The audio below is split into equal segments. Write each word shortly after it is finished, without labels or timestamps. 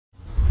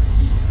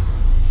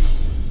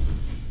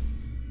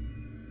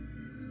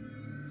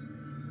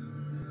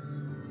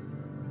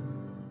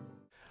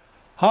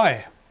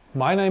Hi,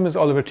 my name is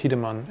Oliver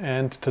Tiedemann,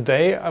 and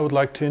today I would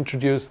like to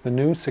introduce the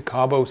new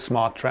Secabo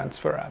Smart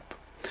Transfer App.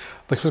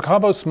 The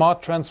Secabo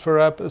Smart Transfer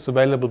App is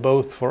available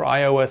both for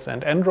iOS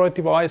and Android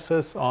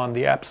devices on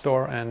the App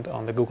Store and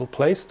on the Google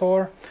Play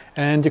Store,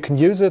 and you can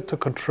use it to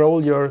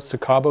control your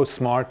Secabo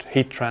Smart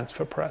heat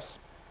transfer press.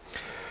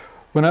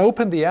 When I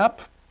open the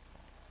app,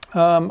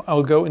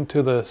 I'll go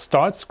into the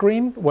Start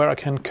screen where I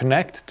can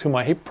connect to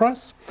my heat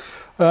press.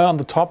 On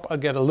the top I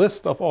get a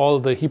list of all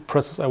the heat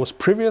presses I was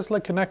previously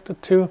connected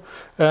to,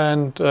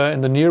 and in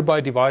the Nearby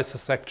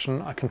Devices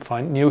section I can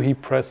find new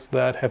heat presses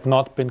that have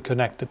not been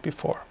connected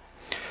before.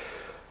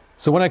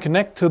 So when I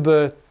connect to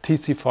the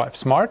TC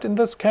SMART in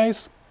this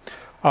case,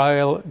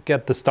 I'll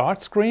get the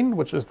Start screen,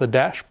 which is the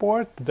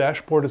dashboard. The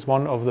dashboard is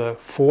one of the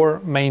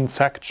 4 main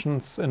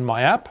sections in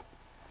my app.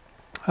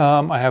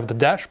 I have the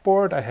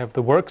dashboard, I have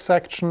the work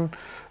section,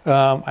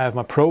 I have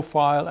my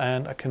profile,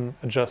 and I can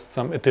adjust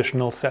some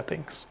additional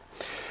settings.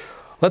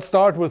 Let's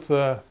start with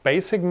the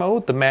basic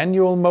mode, the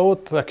manual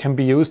mode that can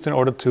be used in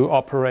order to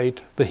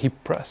operate the heat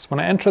press. When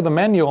I enter the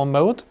manual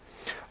mode,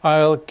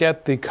 I'll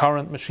get the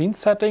current machine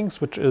settings,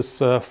 which is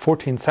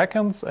 14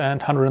 seconds and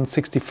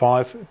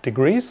 165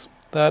 degrees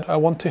that I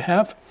want to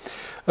have.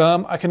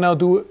 I can now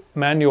do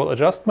manual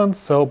adjustments,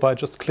 so by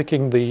just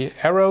clicking the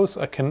arrows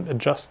I can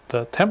adjust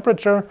the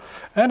temperature,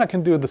 and I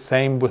can do the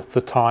same with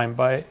the time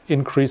by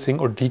increasing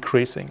or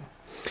decreasing.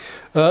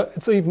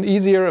 It's even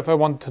easier if I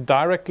want to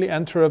directly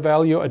enter a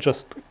value. I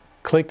just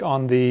click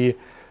on the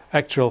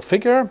actual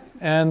figure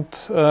and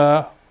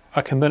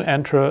I can then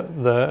enter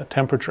the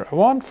temperature I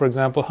want, for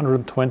example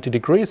 120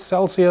 degrees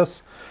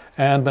Celsius,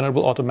 and then it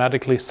will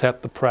automatically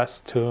set the press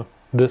to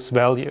this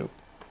value.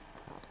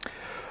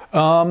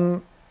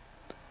 Below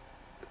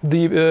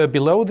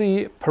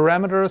the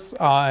parameters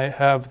I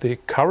have the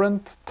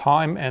current,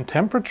 time and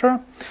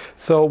temperature.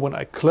 So when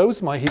I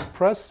close my heat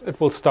press it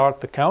will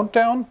start the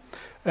countdown,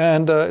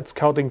 and it's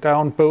counting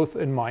down both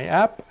in my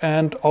app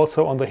and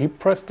also on the heat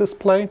press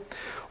display.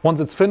 Once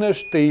it's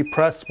finished, the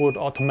press would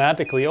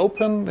automatically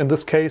open. In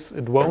this case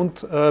it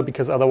won't,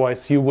 because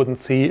otherwise you wouldn't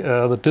see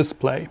the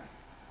display.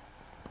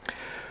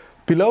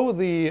 Below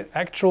the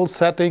actual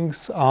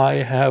settings I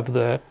have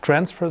the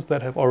transfers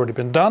that have already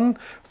been done.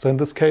 So in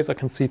this case I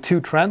can see 2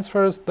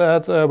 transfers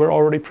that were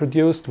already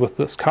produced with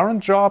this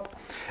current job,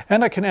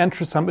 and I can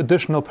enter some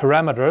additional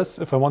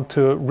parameters if I want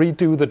to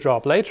redo the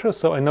job later,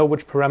 so I know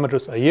which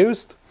parameters I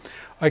used.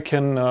 I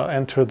can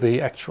enter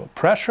the actual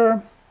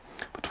pressure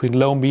between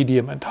low,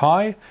 medium and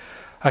high.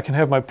 I can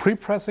have my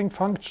pre-pressing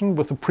function.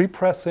 With the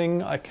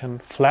pre-pressing I can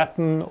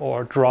flatten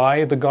or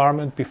dry the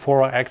garment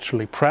before I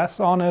actually press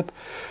on it.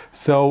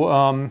 So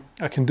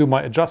I can do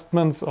my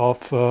adjustments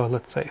of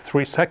let's say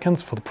 3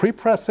 seconds for the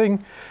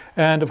pre-pressing,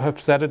 and if I've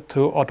set it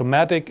to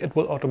automatic it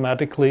will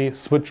automatically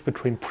switch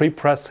between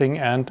pre-pressing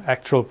and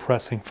actual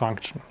pressing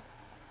function.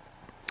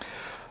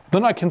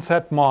 Then I can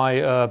set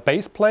my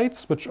base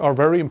plates, which are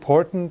very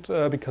important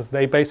because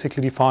they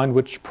basically define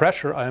which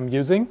pressure I am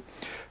using.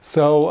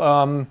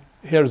 So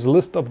here's a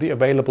list of the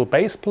available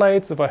base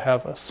plates. If I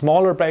have a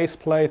smaller base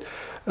plate,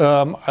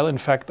 I'll in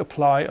fact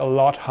apply a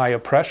lot higher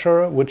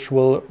pressure, which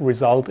will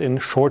result in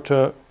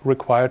shorter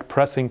required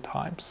pressing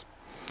times.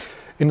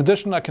 In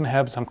addition, I can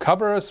have some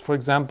covers. For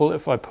example,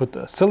 if I put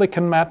a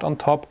silicon mat on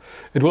top,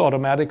 it will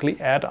automatically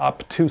add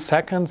up 2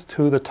 seconds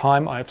to the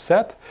time I've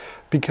set,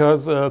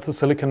 because the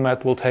silicon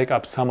mat will take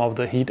up some of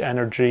the heat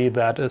energy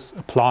that is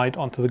applied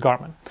onto the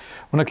garment.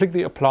 When I click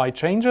the Apply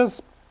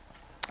Changes,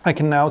 I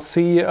can now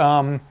see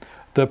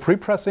the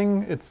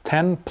pre-pressing. It's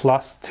 10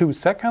 plus 2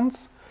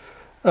 seconds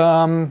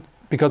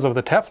because of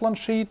the Teflon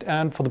sheet,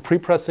 and for the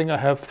pre-pressing I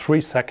have 3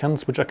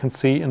 seconds, which I can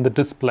see in the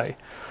display.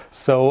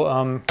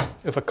 So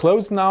if I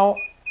close now,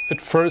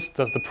 it first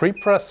does the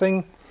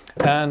pre-pressing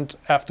and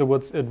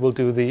afterwards it will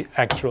do the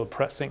actual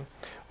pressing,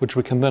 which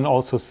we can then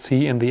also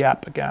see in the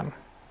app again.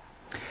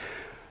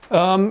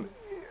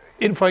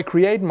 If I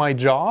create my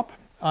job,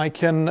 I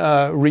can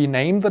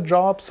rename the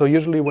job. So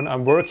usually when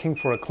I'm working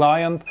for a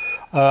client,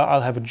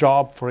 I'll have a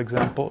job, for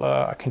example,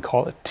 I can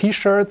call it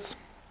T-shirts.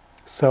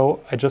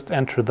 So I just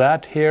enter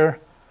that here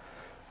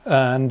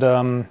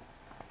and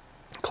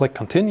click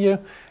Continue.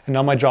 And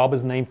now my job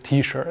is named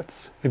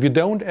T-shirts. If you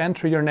don't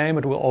enter your name,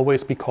 it will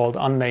always be called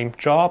unnamed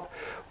job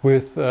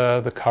with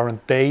the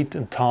current date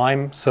and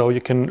time, so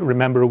you can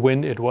remember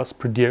when it was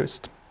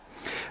produced.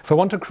 If I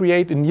want to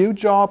create a new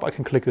job, I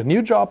can click the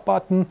New Job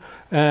button,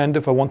 and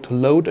if I want to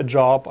load a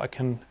job, I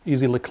can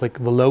easily click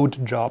the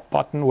Load Job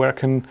button, where I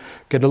can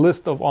get a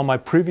list of all my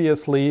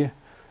previously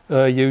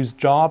used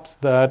jobs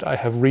that I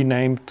have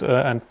renamed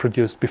and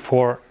produced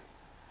before.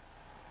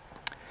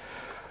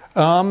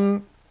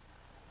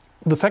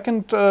 The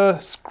second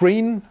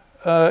screen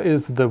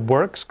is the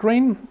work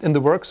screen. In the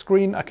work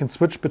screen I can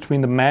switch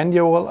between the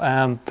manual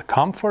and the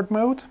comfort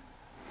mode.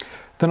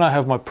 Then I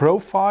have my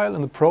profile.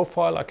 In the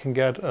profile I can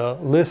get a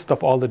list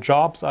of all the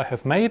jobs I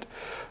have made.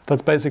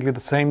 That's basically the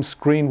same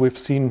screen we've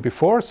seen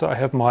before. So I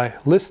have my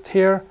list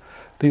here.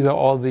 These are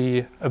all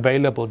the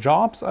available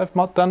jobs I've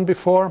done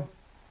before.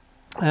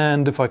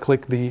 And if I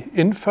click the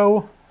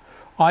info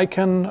I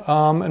can,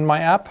 in my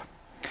app,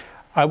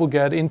 I will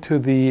get into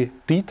the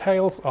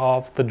details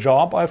of the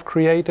job I've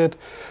created.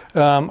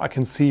 I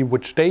can see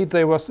which date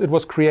it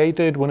was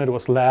created, when it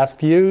was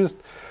last used,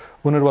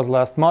 when it was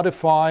last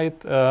modified,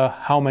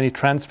 how many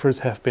transfers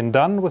have been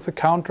done with the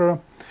counter,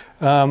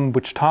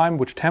 which time,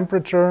 which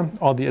temperature,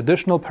 all the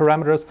additional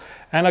parameters,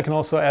 and I can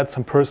also add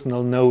some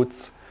personal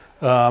notes.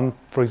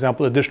 For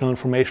example, additional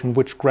information,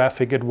 which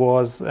graphic it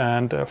was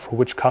and for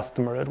which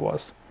customer it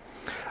was.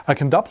 I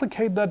can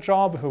duplicate that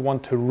job if I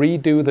want to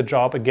redo the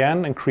job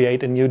again and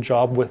create a new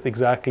job with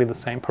exactly the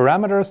same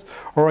parameters,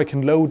 or I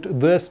can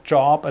load this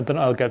job and then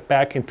I'll get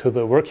back into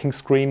the working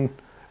screen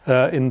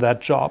in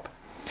that job.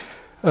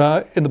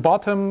 In the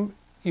bottom,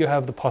 you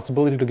have the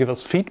possibility to give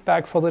us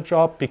feedback for the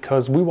job,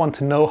 because we want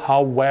to know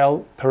how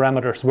well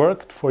parameters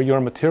worked for your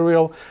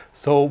material,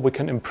 so we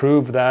can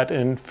improve that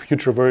in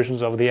future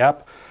versions of the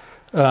app,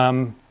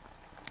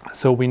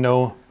 so we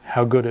know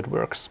how good it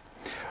works.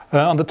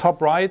 On the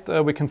top right,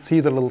 we can see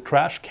the little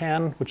trash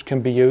can, which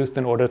can be used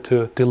in order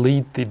to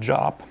delete the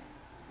job.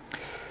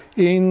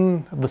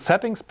 In the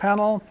settings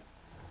panel,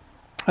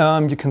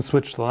 you can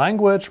switch the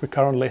language. We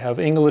currently have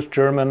English,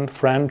 German,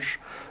 French,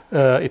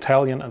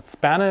 Italian and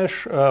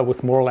Spanish,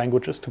 with more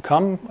languages to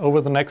come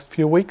over the next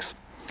few weeks.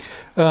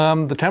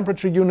 The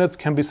temperature units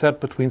can be set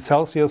between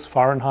Celsius,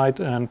 Fahrenheit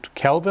and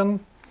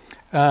Kelvin.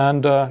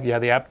 And yeah,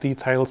 the app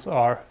details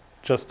are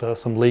just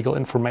some legal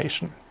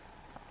information.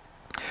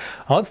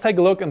 Now let's take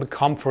a look in the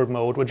comfort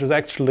mode, which is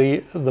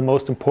actually the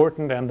most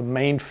important and the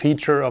main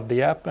feature of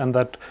the app, and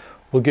that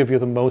will give you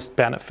the most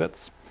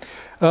benefits.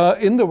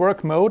 In the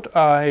work mode,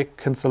 I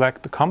can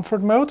select the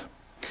comfort mode.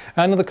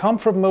 And in the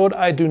comfort mode,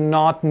 I do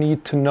not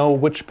need to know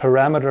which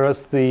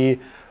parameters the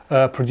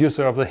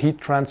producer of the heat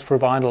transfer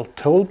vinyl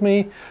told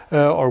me,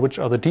 or which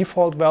are the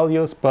default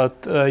values, but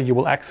you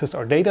will access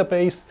our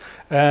database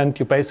and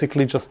you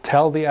basically just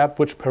tell the app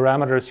which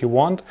parameters you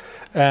want,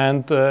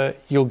 and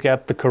you'll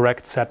get the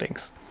correct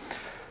settings.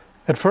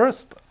 At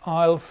first,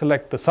 I'll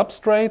select the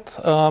substrate.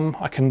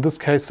 I can in this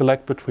case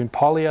select between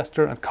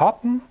polyester and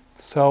cotton.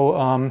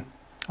 So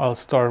I'll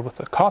start with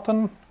the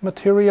cotton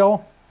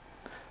material.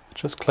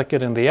 Just click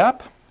it in the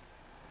app.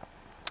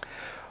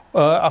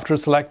 After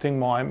selecting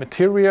my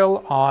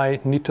material, I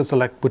need to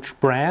select which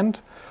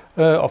brand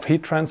of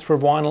heat transfer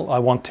vinyl I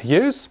want to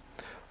use.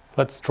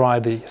 Let's try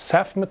the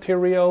SEF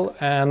material,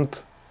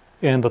 and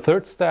in the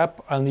third step,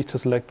 I'll need to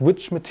select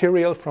which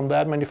material from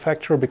that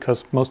manufacturer,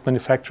 because most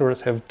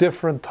manufacturers have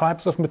different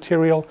types of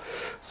material.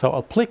 So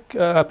I'll pick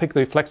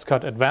the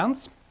FlexCut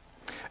Advance,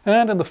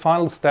 and in the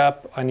final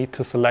step, I need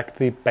to select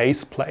the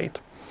base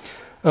plate.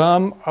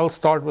 I'll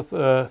start with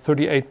a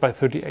 38 by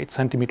 38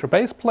 centimeter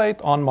base plate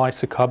on my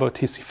Secabo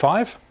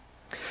TC5.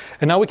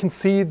 And now we can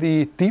see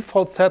the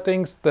default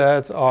settings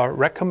that are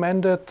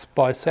recommended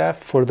by SEF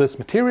for this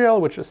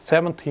material, which is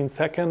 17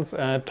 seconds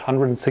at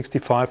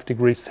 165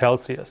 degrees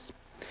Celsius.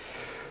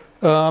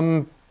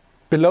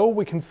 Below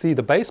we can see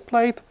the base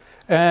plate,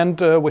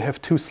 and we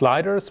have two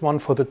sliders, one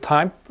for the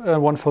time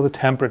and one for the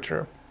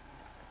temperature.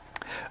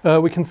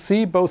 We can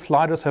see both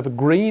sliders have a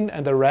green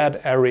and a red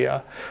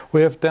area.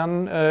 We have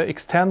done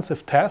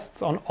extensive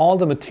tests on all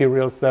the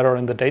materials that are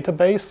in the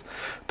database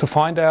to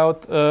find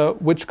out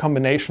which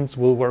combinations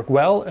will work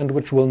well and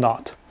which will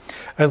not.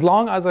 As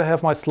long as I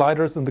have my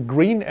sliders in the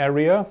green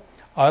area,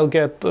 I'll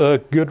get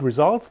good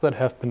results that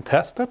have been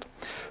tested.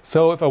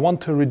 So if I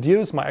want to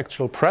reduce my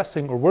actual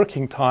pressing or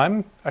working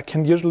time, I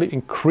can usually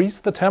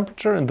increase the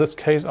temperature. In this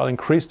case, I'll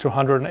increase to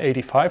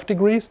 185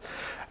 degrees.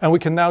 And we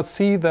can now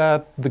see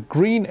that the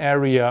green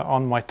area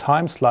on my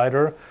time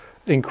slider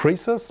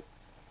increases.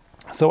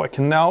 So I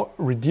can now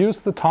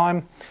reduce the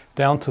time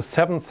down to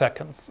 7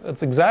 seconds.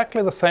 It's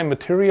exactly the same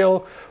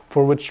material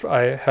for which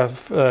I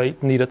have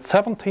needed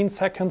 17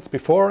 seconds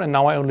before, and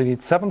now I only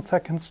need 7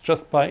 seconds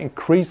just by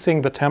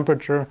increasing the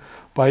temperature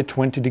by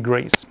 20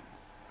 degrees.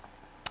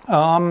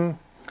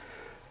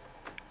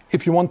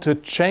 If you want to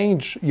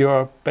change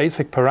your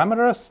basic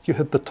parameters, you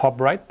hit the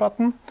top right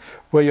button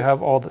where you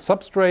have all the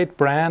substrate,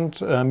 brand,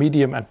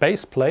 medium and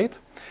base plate.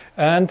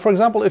 And for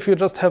example, if you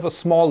just have a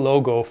small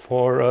logo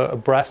for a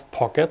breast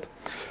pocket,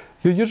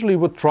 you usually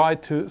would try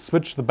to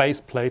switch the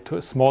base plate to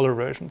a smaller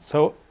version.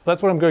 So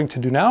that's what I'm going to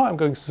do now. I'm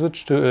going to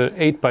switch to an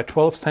 8 by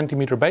 12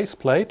 centimeter base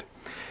plate.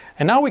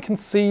 And now we can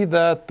see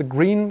that the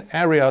green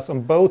areas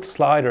on both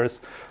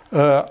sliders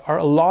are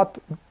a lot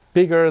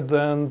bigger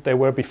than they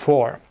were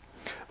before.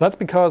 That's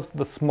because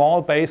the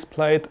small base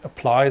plate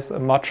applies a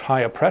much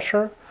higher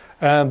pressure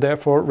and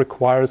therefore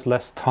requires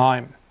less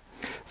time.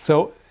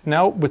 So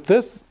now with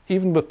this,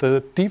 even with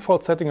the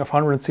default setting of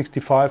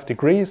 165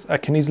 degrees, I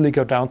can easily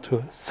go down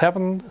to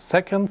 7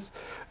 seconds,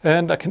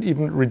 and I can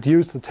even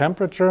reduce the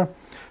temperature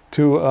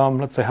to,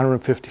 let's say,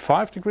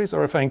 155 degrees.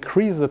 Or if I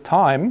increase the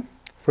time,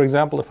 for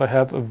example, if I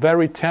have a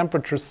very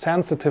temperature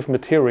sensitive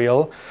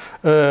material,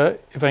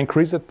 if I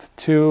increase it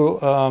to,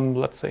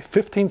 let's say,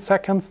 15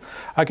 seconds,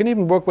 I can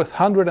even work with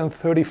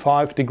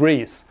 135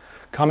 degrees,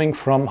 coming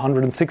from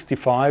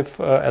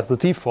 165 as the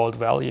default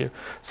value.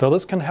 So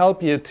this can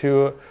help you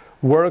to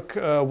work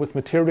with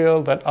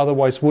material that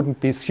otherwise wouldn't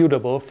be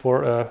suitable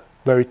for a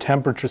very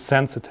temperature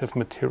sensitive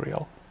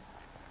material.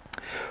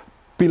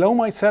 Below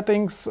my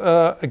settings,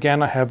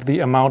 again, I have the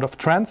amount of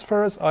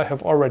transfers I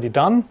have already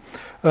done,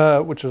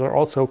 which are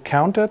also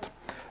counted.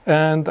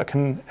 And I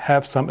can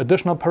have some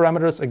additional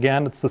parameters.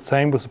 Again, it's the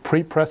same with the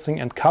pre-pressing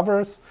and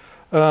covers.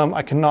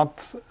 I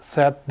cannot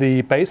set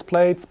the base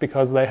plates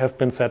because they have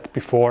been set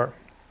before.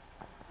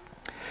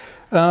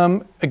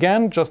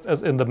 Again, just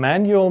as in the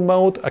manual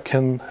mode, I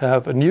can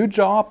have a new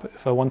job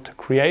if I want to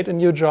create a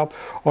new job,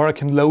 or I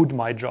can load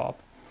my job.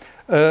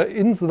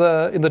 In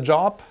the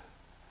job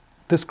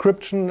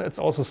description, it's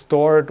also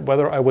stored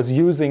whether I was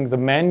using the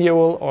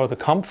manual or the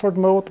comfort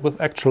mode with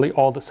actually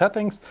all the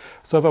settings.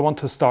 So if I want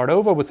to start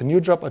over with a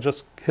new job, I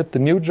just hit the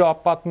new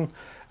job button,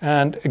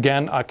 and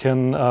again I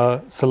can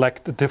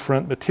select a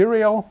different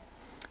material.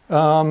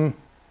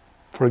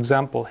 For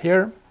example,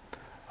 here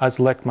I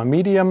select my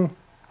medium,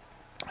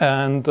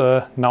 and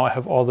now I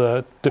have all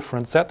the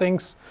different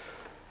settings,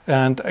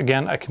 and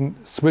again I can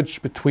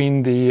switch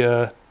between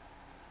the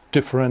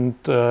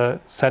different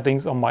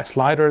settings on my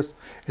sliders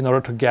in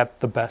order to get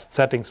the best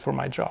settings for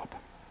my job.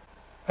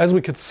 As we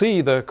could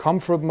see, the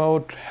comfort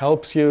mode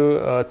helps you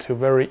to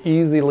very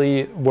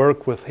easily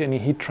work with any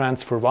heat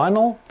transfer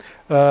vinyl.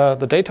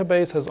 The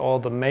database has all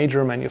the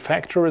major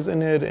manufacturers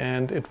in it,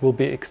 and it will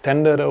be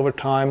extended over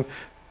time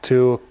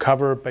to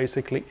cover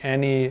basically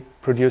any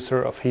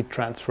producer of heat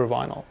transfer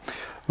vinyl,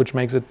 which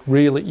makes it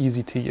really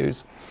easy to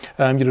use.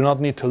 You do not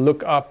need to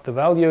look up the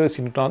values,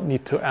 you do not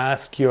need to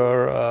ask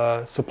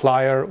your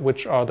supplier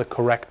which are the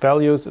correct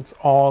values. It's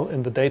all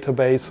in the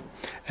database,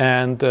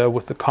 and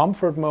with the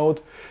comfort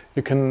mode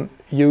you can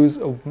use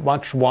a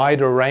much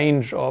wider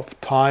range of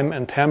time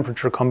and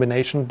temperature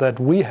combination that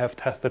we have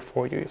tested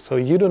for you. So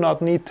you do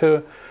not need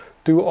to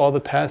do all the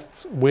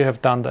tests, we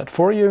have done that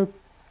for you,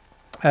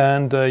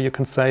 and you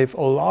can save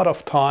a lot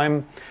of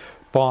time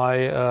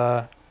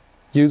by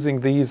using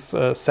these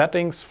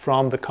settings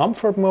from the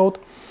comfort mode.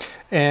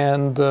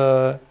 And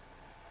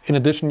in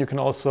addition, you can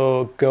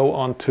also go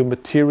on to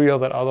material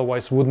that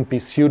otherwise wouldn't be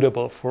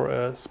suitable for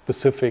a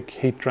specific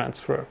heat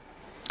transfer.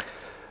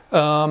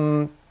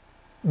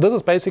 This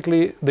is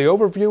basically the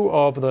overview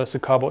of the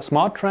Secabo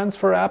Smart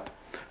Transfer App.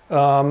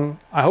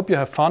 I hope you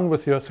have fun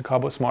with your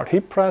Secabo Smart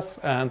Heat Press,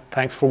 and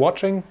thanks for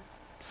watching.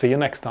 See you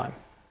next time.